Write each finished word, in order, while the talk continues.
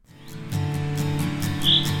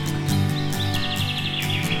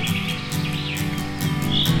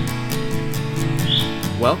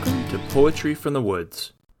Welcome to Poetry from the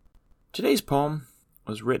Woods. Today's poem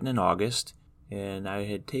was written in August, and I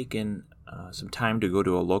had taken some time to go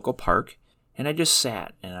to a local park, and I just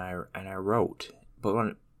sat and I wrote.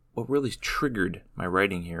 But what really triggered my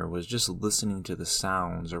writing here was just listening to the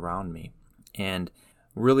sounds around me, and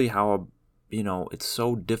really how, it's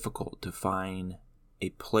so difficult to find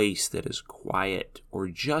a place that is quiet or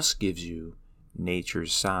just gives you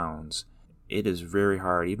nature's sounds. It is very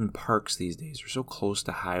hard. Even parks these days are so close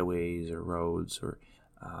to highways or roads or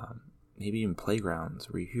maybe even playgrounds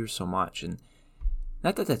where you hear so much. And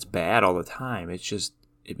not that that's bad all the time. It's just,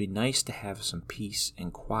 it'd be nice to have some peace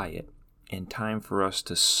and quiet and time for us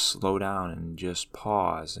to slow down and just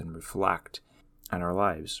pause and reflect on our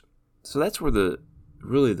lives. So that's where the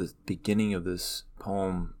beginning of this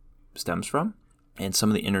poem stems from, and some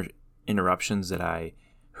of the interruptions that I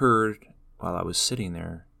heard while I was sitting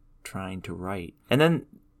there trying to write. And then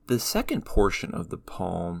the second portion of the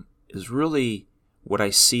poem is really what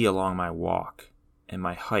I see along my walk and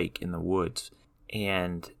my hike in the woods.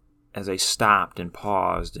 And as I stopped and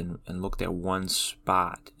paused and looked at one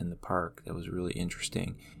spot in the park that was really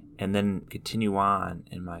interesting, and then continue on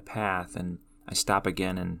in my path, and I stop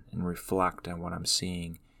again and reflect on what I'm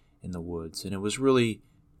seeing in the woods. And it was really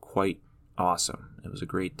quite awesome. It was a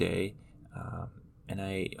great day, and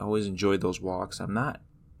I always enjoyed those walks. I'm not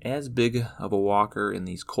as big of a walker in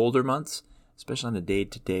these colder months, especially on a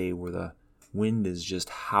day-to-day where the wind is just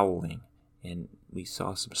howling, and we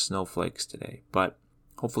saw some snowflakes today. But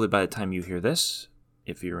hopefully by the time you hear this,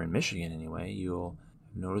 if you're in Michigan anyway, you'll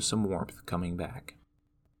notice some warmth coming back.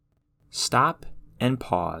 Stop and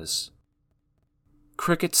pause.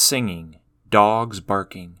 Crickets singing, dogs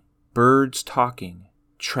barking, birds talking,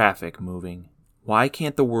 traffic moving. Why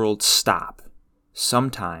can't the world stop?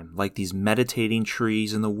 Sometime, like these meditating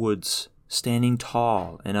trees in the woods, standing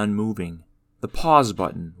tall and unmoving. The pause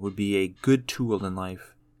button would be a good tool in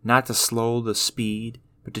life, not to slow the speed,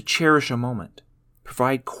 but to cherish a moment.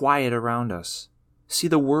 Provide quiet around us. See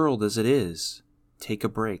the world as it is. Take a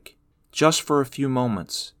break, just for a few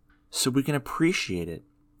moments, so we can appreciate it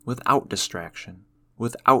without distraction,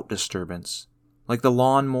 without disturbance, like the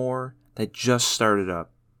lawnmower that just started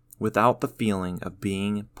up, without the feeling of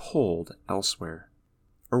being pulled elsewhere?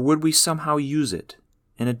 Or would we somehow use it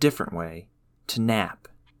in a different way, to nap,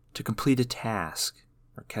 to complete a task,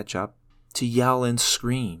 or catch up, to yell and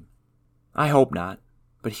scream? I hope not,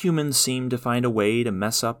 but humans seem to find a way to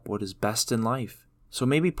mess up what is best in life. So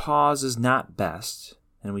maybe pause is not best,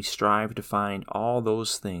 and we strive to find all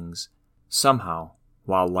those things somehow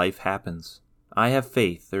while life happens. I have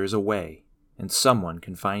faith there is a way, and someone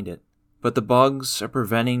can find it. But the bugs are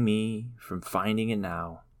preventing me from finding it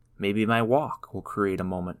now. Maybe my walk will create a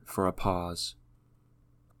moment for a pause.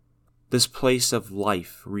 This place of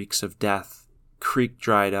life reeks of death. Creek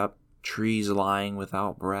dried up, trees lying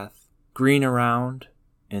without breath. Green around,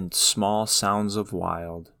 and small sounds of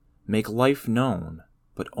wild. Make life known,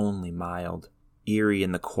 but only mild. Eerie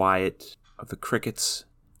in the quiet of the crickets.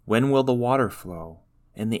 When will the water flow,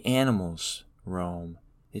 and the animals roam?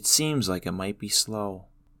 It seems like it might be slow.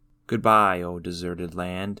 Goodbye, O deserted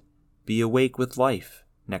land. Be awake with life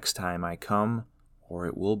next time I come, or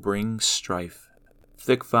it will bring strife.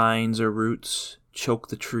 Thick vines or roots choke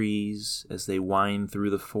the trees as they wind through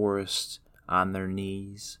the forest on their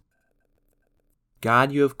knees.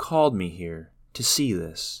 God, you have called me here to see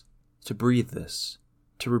this, to breathe this,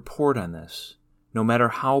 to report on this, no matter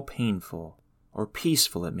how painful or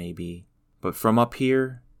peaceful it may be. But from up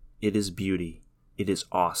here, it is beauty. It is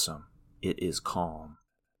awesome. It is calm.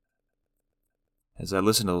 As I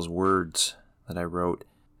listen to those words that I wrote,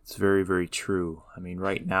 it's very, very true. I mean,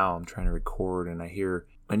 right now I'm trying to record and I hear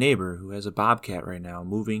my neighbor who has a bobcat right now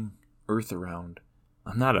moving earth around.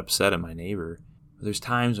 I'm not upset at my neighbor, but there's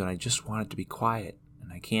times when I just want it to be quiet,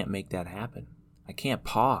 and I can't make that happen. I can't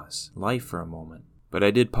pause life for a moment. But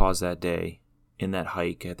I did pause that day in that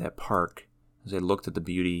hike at that park as I looked at the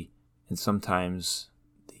beauty and sometimes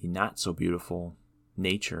the not so beautiful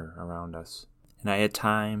nature around us. And I had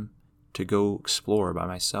time to go explore by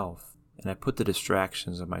myself. And I put the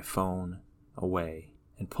distractions of my phone away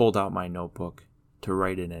and pulled out my notebook to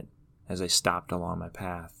write in it as I stopped along my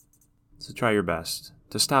path. So try your best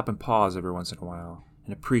to stop and pause every once in a while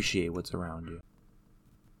and appreciate what's around you.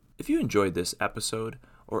 If you enjoyed this episode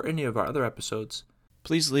or any of our other episodes,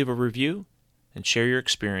 please leave a review and share your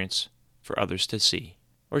experience for others to see.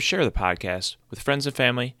 Or share the podcast with friends and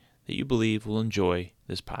family that you believe will enjoy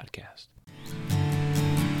this podcast.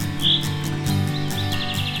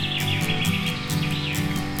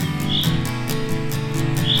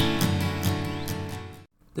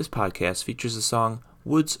 This podcast features the song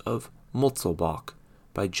Woods of Mulzelbach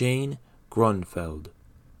by Jane Grunfeld.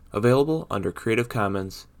 Available under Creative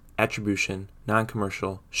Commons Attribution,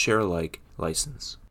 Non-Commercial, Share-alike license.